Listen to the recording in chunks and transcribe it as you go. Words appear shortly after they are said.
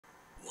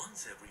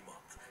Once every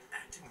month,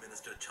 Acting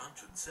Minister Chan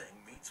Chun-seng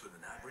meets with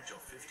an average of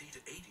 50 to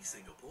 80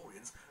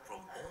 Singaporeans from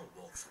all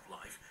walks of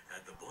life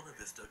at the Buona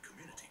Vista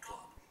Community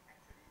Club.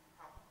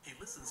 He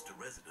listens to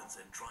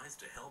residents and tries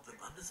to help them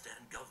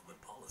understand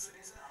government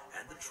policies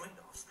and the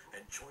trade-offs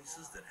and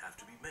choices that have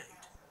to be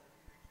made.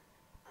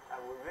 I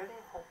would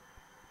really hope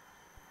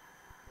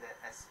that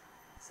as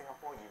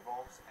Singapore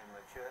evolves and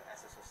matures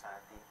as a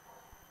society,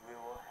 we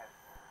will have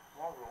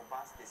more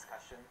robust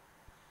discussion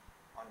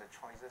on the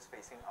choices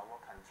facing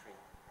our country,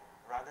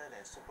 rather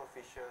than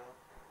superficial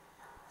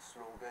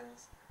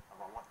slogans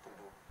about what to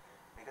do.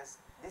 Because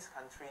this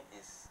country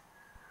is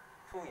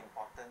too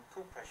important,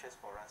 too precious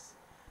for us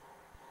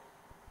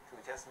to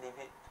just leave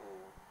it to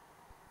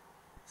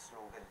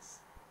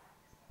slogans.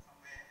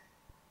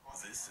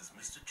 This is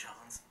Mr.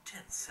 Chan's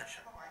 10th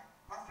session.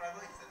 Bus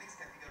driver is the next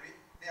category.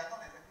 They are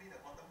not exactly the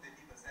bottom 20%.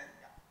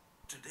 Yeah.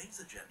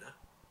 Today's agenda,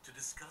 to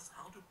discuss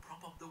how to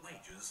prop up the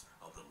wages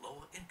of the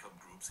lower income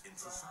groups in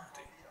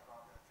society.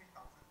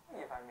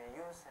 If I may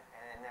use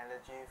an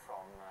analogy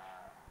from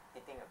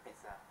eating a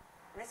pizza.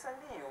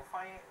 Recently you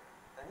find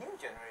a new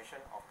generation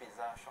of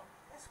pizza shop.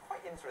 It's quite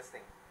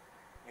interesting.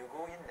 You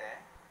go in there,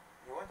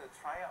 you want to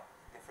try out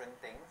different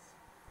things.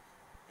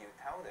 You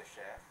tell the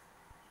chef,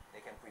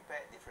 they can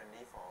prepare it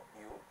differently for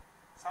you.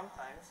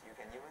 Sometimes you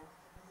can even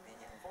be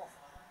involved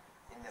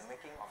in the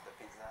making of the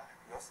pizza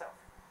yourself.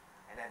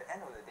 And at the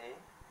end of the day,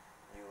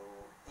 you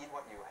eat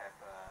what you have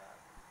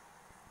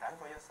done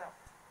for yourself.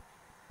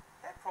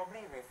 That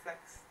probably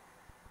reflects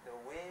the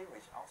way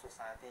which our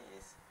society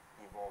is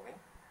evolving.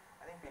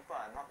 I think people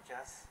are not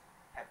just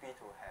happy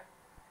to have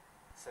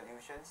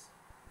solutions,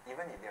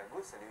 even if they are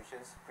good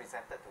solutions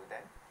presented to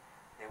them.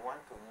 They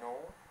want to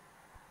know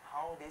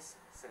how this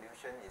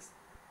solution is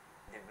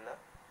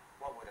developed,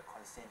 what were the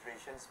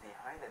considerations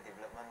behind the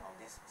development of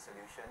this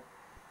solution,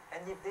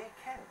 and if they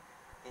can,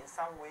 in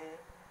some way,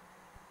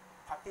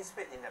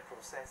 participate in the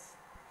process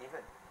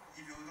even.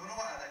 If you don't know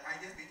what are the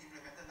ideas being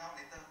implemented now,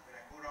 later when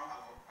I go around, I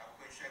will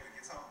go and share with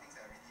you some of the things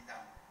that are already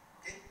done.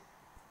 Okay?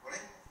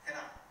 Boleh? Can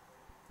I?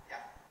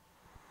 Yeah.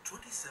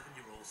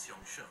 27-year-old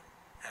Seong Sheng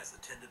has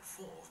attended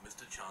 4 of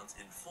Mr. Chan's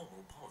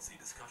informal policy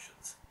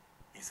discussions.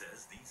 He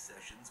says these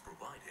sessions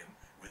provide him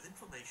with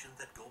information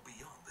that go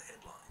beyond the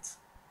headlines.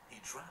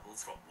 He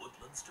travels from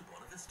Woodlands to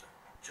Buona Vista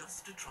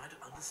just to try to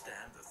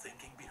understand the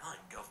thinking behind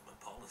government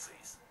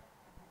policies.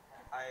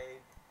 I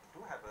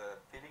do have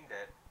a feeling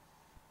that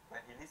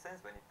when he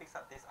listens, when he picks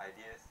up these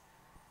ideas,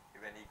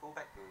 when he go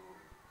back to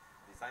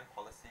design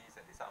policies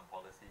and decide on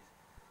policies,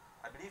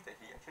 I believe that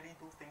he actually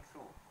do think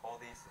through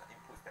all these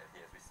inputs that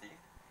he has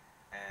received,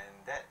 and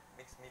that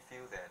makes me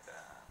feel that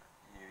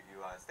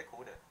you are a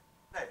stakeholder.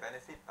 I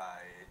benefit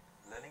by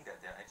learning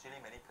that there are actually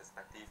many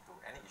perspectives to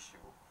any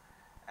issue,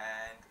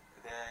 and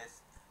there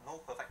is no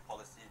perfect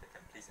policy that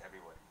can please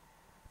everybody.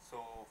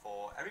 So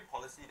for every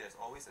policy, there's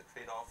always a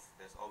trade-off,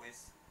 there's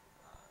always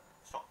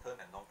short-term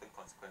and long-term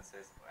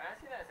consequences. And I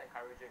see that as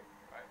encouraging,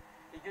 right?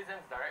 It gives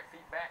them direct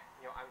feedback,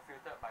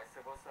 unfiltered by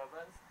civil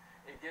servants.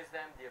 It gives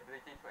them the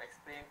ability to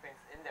explain things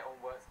in their own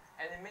words,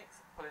 and it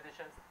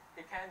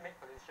can make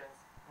politicians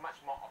much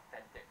more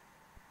authentic.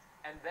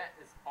 And that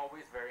is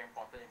always very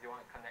important if you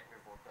want to connect with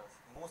voters.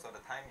 Most of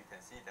the time you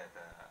can see that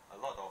a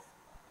lot of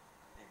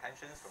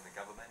intentions from the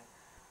government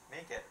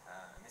may get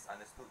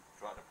misunderstood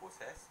throughout the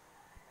process,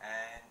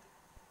 and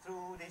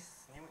through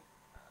this new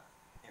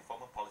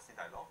informal policy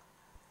dialogue,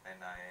 when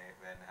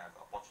I have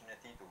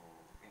opportunity to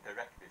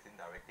interact with him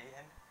directly,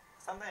 and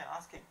sometimes I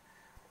ask him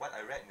what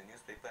I read in the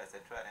newspaper,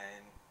 etc.,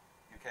 and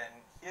you can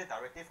hear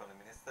directly from the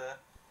minister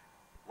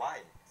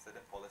why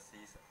certain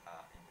policies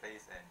are in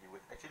place, and he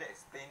would actually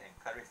explain and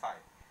clarify.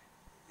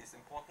 It's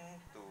important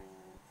to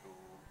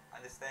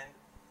understand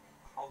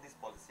how these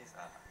policies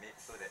are made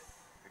so that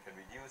we can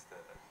reduce the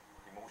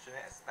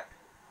emotional aspect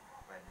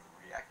when you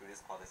react to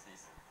these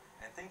policies,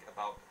 and think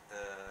about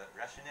the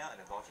rationale and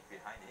the logic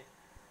behind it,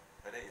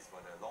 whether it's for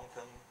the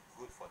long-term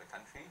good for the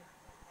country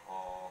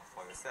or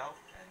for yourself,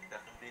 and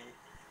definitely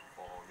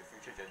for your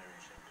future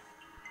generation.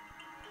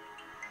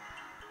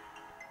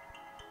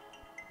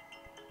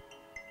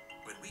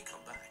 When we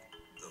come back,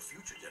 the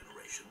future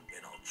generation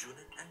in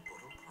Aljunied and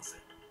Potong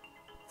Pasir.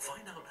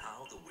 Find out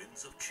how the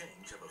winds of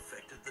change have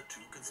affected the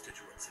 2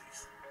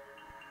 constituencies.